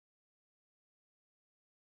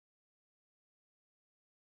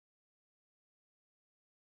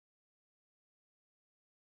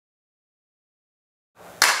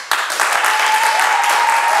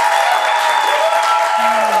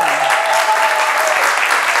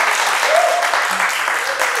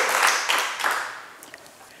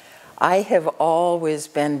I have always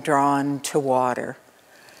been drawn to water.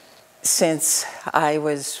 Since I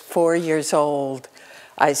was 4 years old,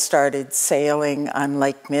 I started sailing on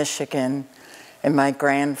Lake Michigan in my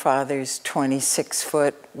grandfather's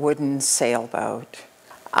 26-foot wooden sailboat.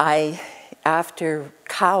 I, after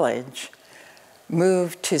college,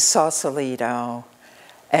 moved to Sausalito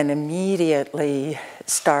and immediately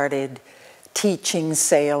started teaching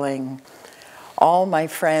sailing. All my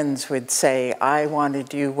friends would say, I want to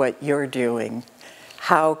do what you're doing.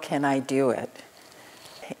 How can I do it?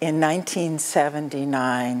 In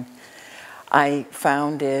 1979, I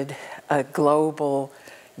founded a global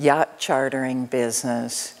yacht chartering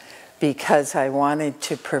business because I wanted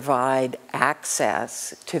to provide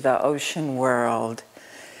access to the ocean world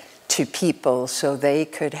to people so they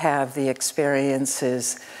could have the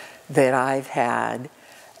experiences that I've had.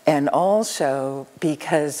 And also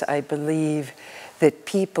because I believe that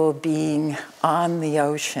people being on the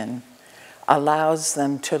ocean allows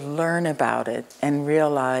them to learn about it and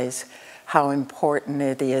realize how important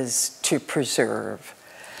it is to preserve.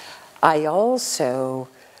 I also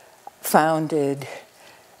founded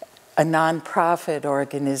a nonprofit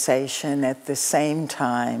organization at the same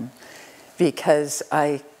time because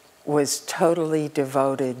I was totally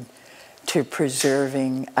devoted to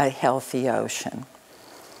preserving a healthy ocean.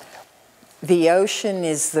 The ocean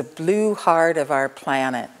is the blue heart of our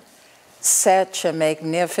planet, such a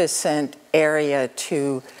magnificent area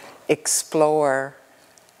to explore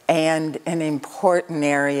and an important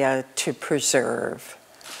area to preserve.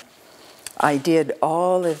 I did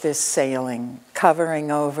all of this sailing, covering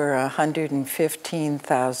over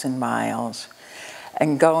 115,000 miles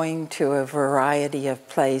and going to a variety of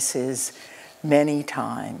places many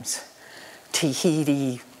times.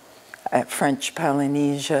 Tahiti, French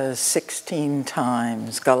Polynesia 16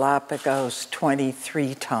 times, Galapagos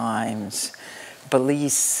 23 times,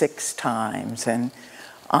 Belize 6 times, and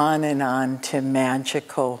on to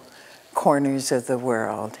magical corners of the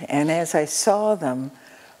world. And as I saw them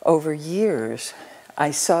over years,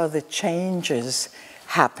 I saw the changes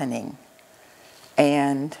happening,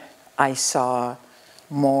 and I saw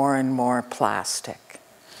more and more plastic.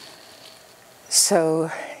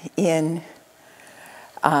 So in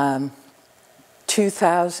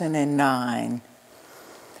 2009,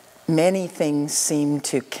 many things seemed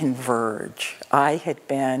to converge. I had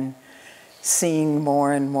been seeing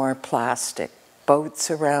more and more plastic.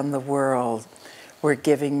 Boats around the world were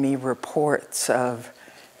giving me reports of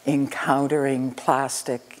encountering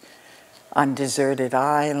plastic on deserted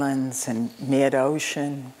islands and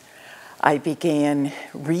mid-ocean. I began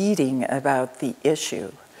reading about the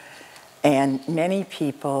issue, and many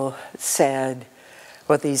people said,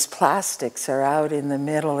 well, these plastics are out in the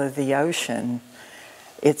middle of the ocean.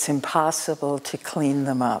 It's impossible to clean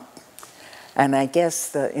them up. And I guess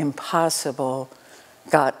the impossible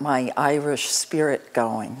got my Irish spirit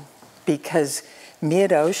going, because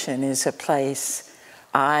mid-ocean is a place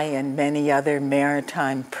I and many other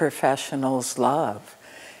maritime professionals love.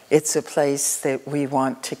 It's a place that we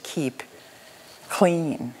want to keep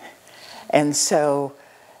clean. And so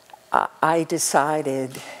I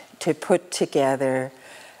decided to put together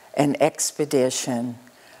an expedition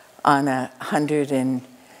on a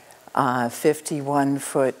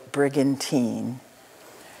 151-foot Brigantine,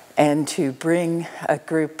 and to bring a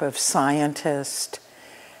group of scientists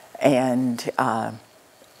and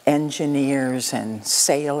engineers and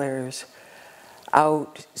sailors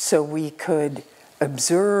out so we could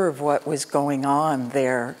observe what was going on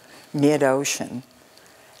there mid-ocean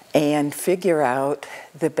and figure out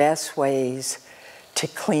the best ways to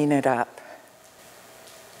clean it up.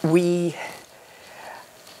 We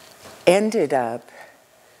ended up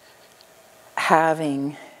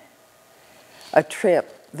having a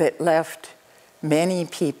trip that left many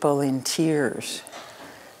people in tears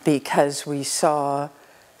because we saw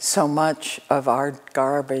so much of our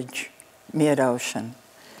garbage mid-ocean.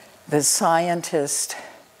 The scientists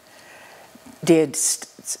did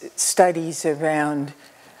studies around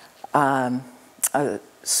a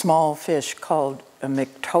small fish called a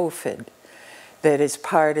myctophid that is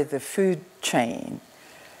part of the food chain,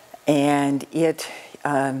 and it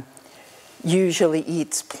usually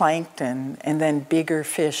eats plankton, and then bigger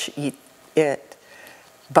fish eat it.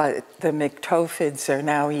 But the myctophids are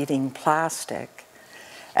now eating plastic,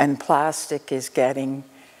 and plastic is getting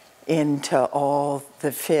into all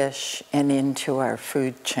the fish and into our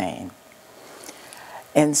food chain.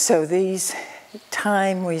 And so these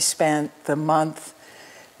time we spent, the month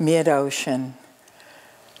mid-ocean,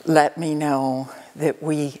 let me know that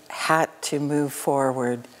we had to move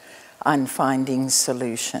forward on finding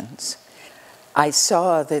solutions. I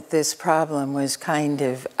saw that this problem was kind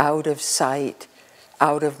of out of sight,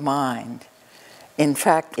 out of mind. In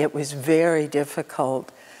fact, it was very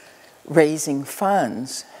difficult raising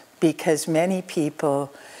funds because many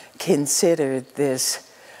people considered this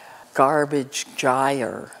garbage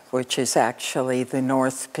gyre, which is actually the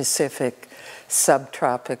North Pacific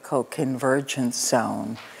subtropical convergence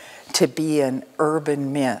zone, to be an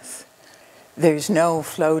urban myth. There's no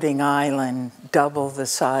floating island double the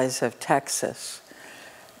size of Texas,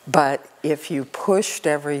 but if you pushed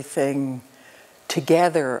everything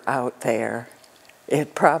together out there,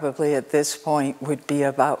 it probably at this point would be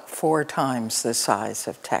about 4 times the size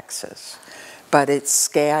of Texas, but it's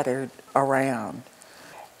scattered around.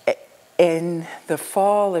 In the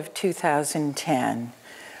fall of 2010,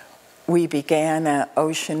 we began an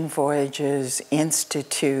Ocean Voyages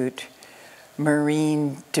Institute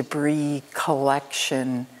marine debris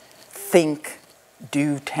collection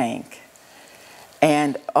think-do tank.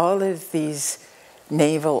 And all of these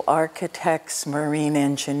naval architects, marine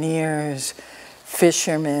engineers,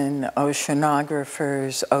 fishermen,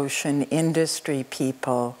 oceanographers, ocean industry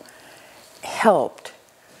people helped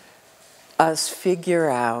us figure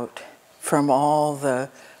out from all the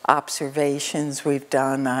observations we've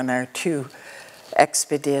done on our 2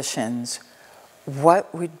 expeditions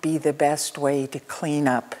what would be the best way to clean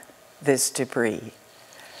up this debris.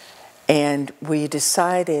 And we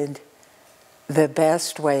decided the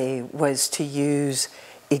best way was to use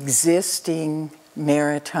existing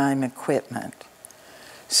maritime equipment.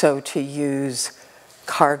 So to use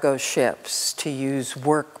cargo ships, to use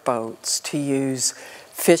workboats, to use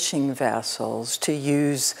fishing vessels, to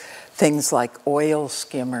use things like oil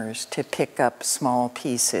skimmers to pick up small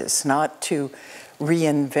pieces, not to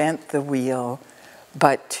reinvent the wheel,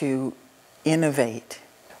 but to innovate.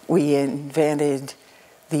 We invented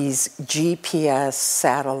these GPS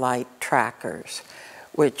satellite trackers,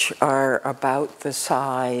 which are about the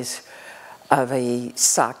size of a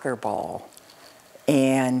soccer ball.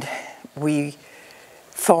 And we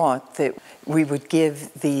thought that we would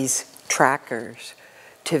give these trackers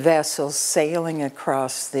to vessels sailing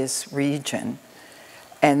across this region,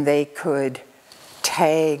 and they could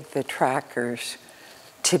tag the trackers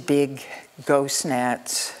to big ghost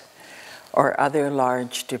nets or other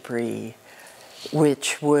large debris,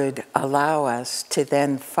 which would allow us to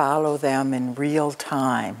then follow them in real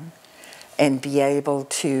time and be able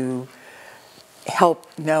to help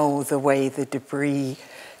know the way the debris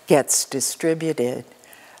gets distributed,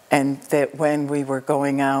 and that when we were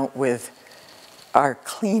going out with our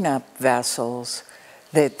cleanup vessels,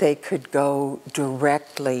 that they could go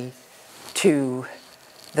directly to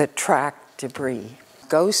the tracked debris.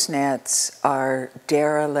 Ghost nets are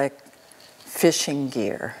derelict fishing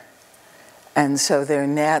gear, and so they're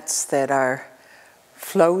nets that are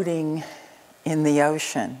floating in the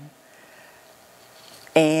ocean,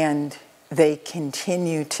 and they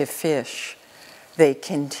continue to fish, they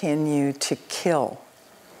continue to kill.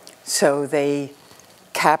 So they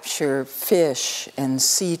capture fish and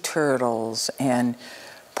sea turtles and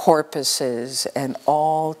porpoises and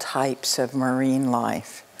all types of marine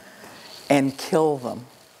life and kill them.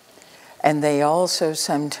 And they also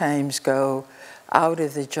sometimes go out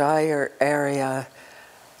of the gyre area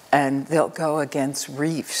and they'll go against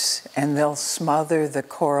reefs and they'll smother the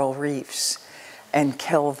coral reefs and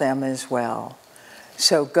kill them as well.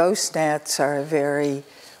 So ghost nets are a very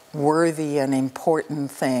worthy and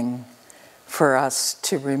important thing for us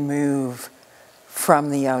to remove from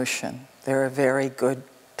the ocean. They're a very good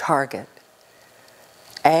target,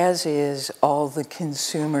 as is all the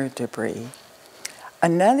consumer debris.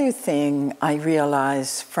 Another thing I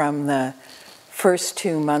realized from the first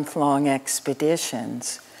 2 month-long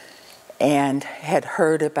expeditions and had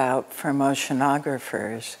heard about from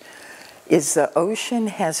oceanographers is the ocean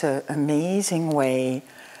has an amazing way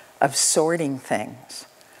of sorting things.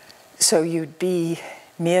 So you'd be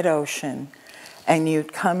mid-ocean and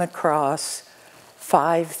you'd come across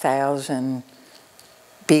 5,000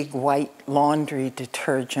 big white laundry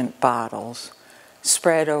detergent bottles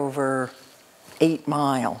spread over 8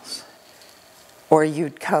 miles. Or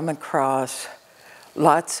you'd come across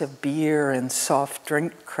lots of beer and soft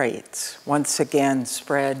drink crates, once again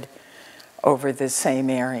spread over the same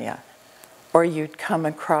area. Or you'd come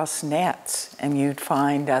across nets and you'd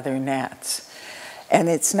find other nets. And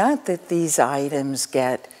it's not that these items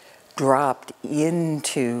get dropped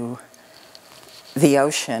into the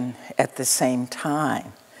ocean at the same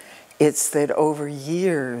time. It's that over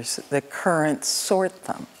years, the currents sort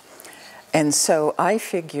them. And so I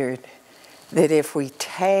figured that if we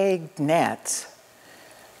tagged nets,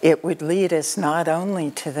 it would lead us not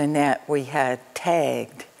only to the net we had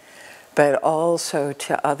tagged, but also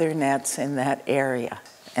to other nets in that area.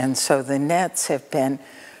 And so the nets have been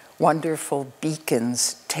wonderful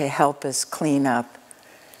beacons to help us clean up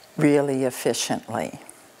really efficiently.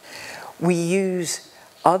 We use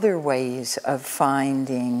other ways of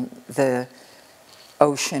finding the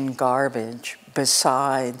ocean garbage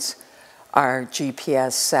besides our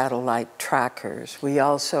GPS satellite trackers. We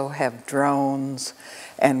also have drones,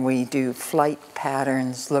 and we do flight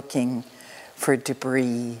patterns looking for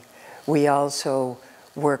debris. We also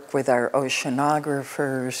work with our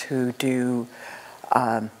oceanographers who do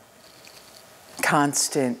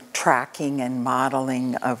constant tracking and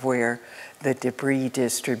modeling of where the debris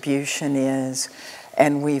distribution is.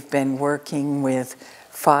 And we've been working with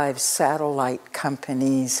 5 satellite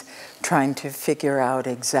companies trying to figure out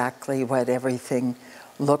exactly what everything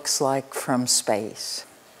looks like from space.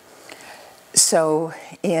 So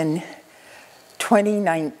in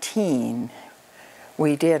 2019,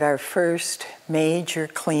 we did our first major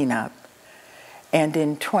cleanup, and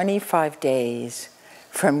in 25 days,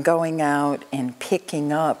 from going out and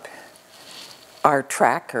picking up our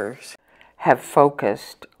trackers, have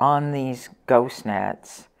focused on these ghost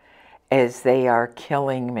nets as they are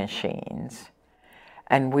killing machines.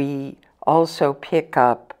 And we also pick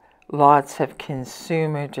up lots of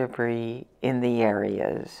consumer debris in the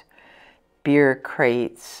areas, beer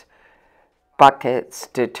crates, buckets,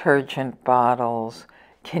 detergent bottles,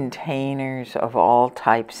 containers of all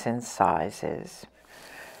types and sizes.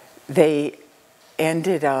 They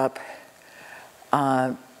ended up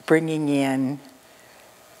bringing in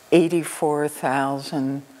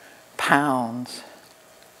 84,000 pounds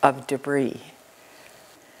of debris.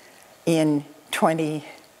 In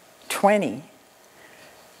 2020,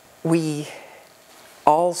 we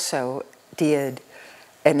also did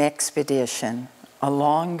an expedition, a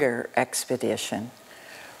longer expedition,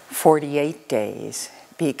 48 days,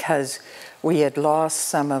 because we had lost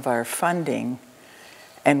some of our funding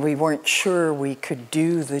and we weren't sure we could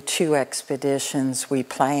do the 2 expeditions we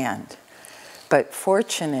planned. But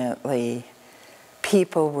fortunately,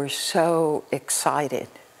 people were so excited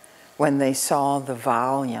when they saw the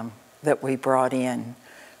volume that we brought in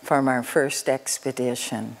from our first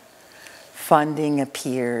expedition. Funding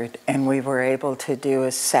appeared, and we were able to do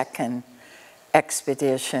a second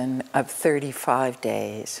expedition of 35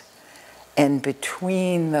 days. And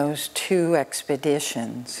between those 2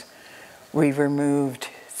 expeditions, we removed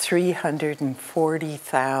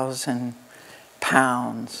 340,000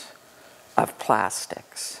 pounds of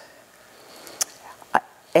plastics.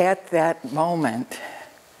 At that moment,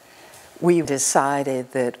 we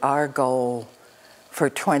decided that our goal for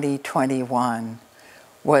 2021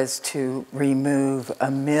 was to remove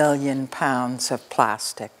 1 million pounds of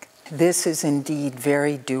plastic. This is indeed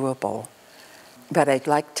very doable, but I'd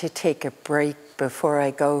like to take a break before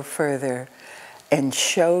I go further and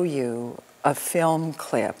show you a film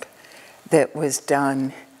clip that was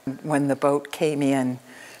done when the boat came in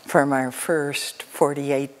from our first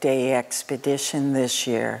 48-day expedition this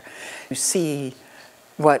year to see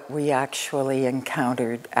what we actually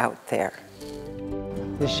encountered out there.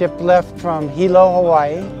 The ship left from Hilo,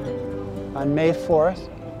 Hawaii on May 4th,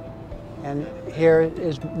 and here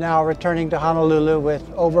is now returning to Honolulu with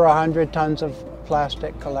over 100 tons of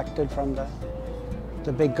plastic collected from the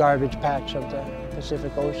big garbage patch of the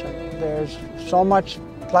Pacific Ocean. There's so much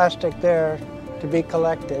plastic there to be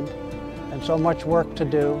collected and so much work to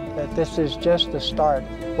do that this is just the start.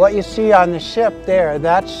 What you see on the ship there,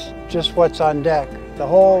 that's just what's on deck.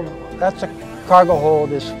 That's a cargo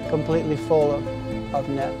hold is completely full of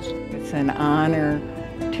nets. It's an honor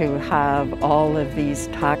to have all of these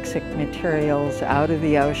toxic materials out of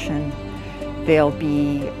the ocean. They'll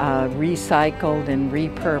be recycled and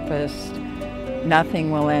repurposed. Nothing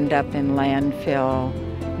will end up in landfill.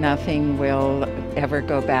 Nothing will ever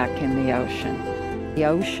go back in the ocean. The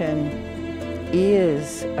ocean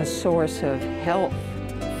is a source of health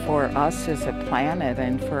for us as a planet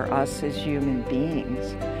and for us as human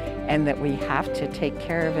beings, and that we have to take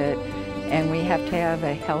care of it, and we have to have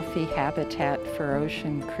a healthy habitat for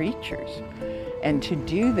ocean creatures. And to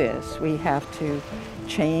do this, we have to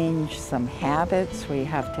change some habits, we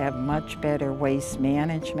have to have much better waste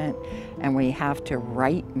management, and we have to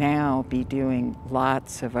right now be doing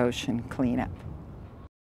lots of ocean cleanup.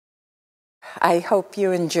 I hope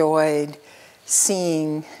you enjoyed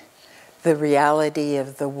seeing the reality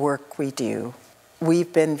of the work we do.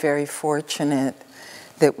 We've been very fortunate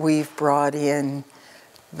that we've brought in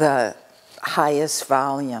the highest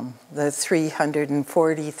volume. The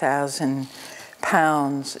 340,000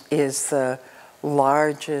 pounds is the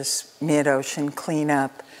largest mid-ocean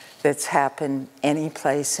cleanup that's happened any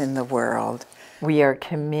place in the world. We are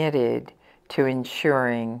committed to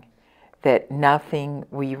ensuring that nothing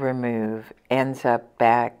we remove ends up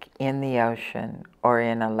back in the ocean or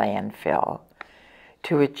in a landfill.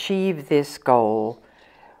 To achieve this goal,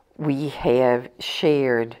 we have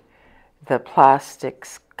shared the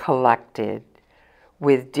plastics collected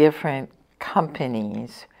with different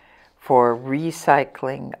companies for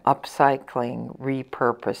recycling, upcycling,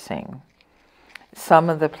 repurposing. Some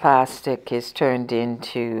of the plastic is turned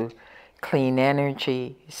into clean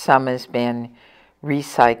energy, some has been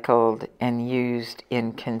recycled and used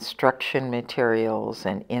in construction materials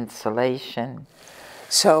and insulation.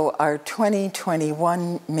 So our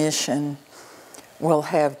 2021 mission will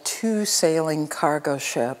have 2 sailing cargo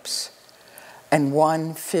ships and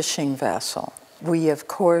 1 fishing vessel. We, of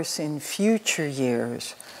course, in future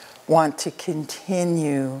years, want to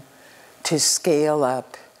continue to scale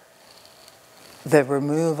up the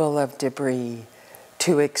removal of debris,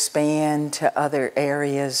 to expand to other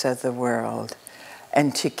areas of the world,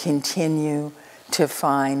 and to continue to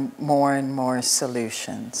find more and more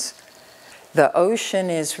solutions. The ocean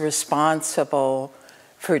is responsible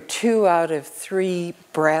for 2 out of 3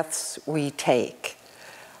 breaths we take.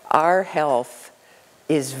 Our health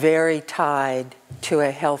is very tied to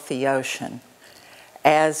a healthy ocean,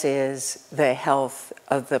 as is the health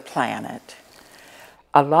of the planet.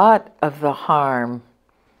 A lot of the harm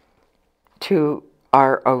to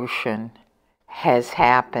our ocean has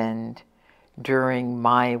happened during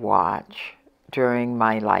my watch, during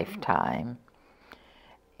my lifetime.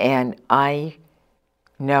 And I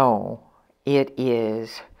know it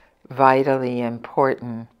is vitally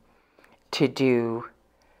important to do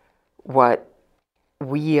what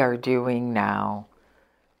we are doing now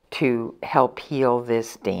to help heal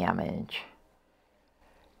this damage.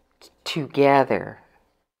 Together,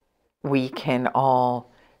 we can all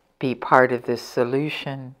be part of the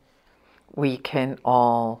solution. We can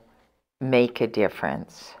all make a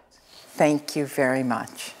difference. Thank you very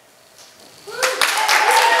much.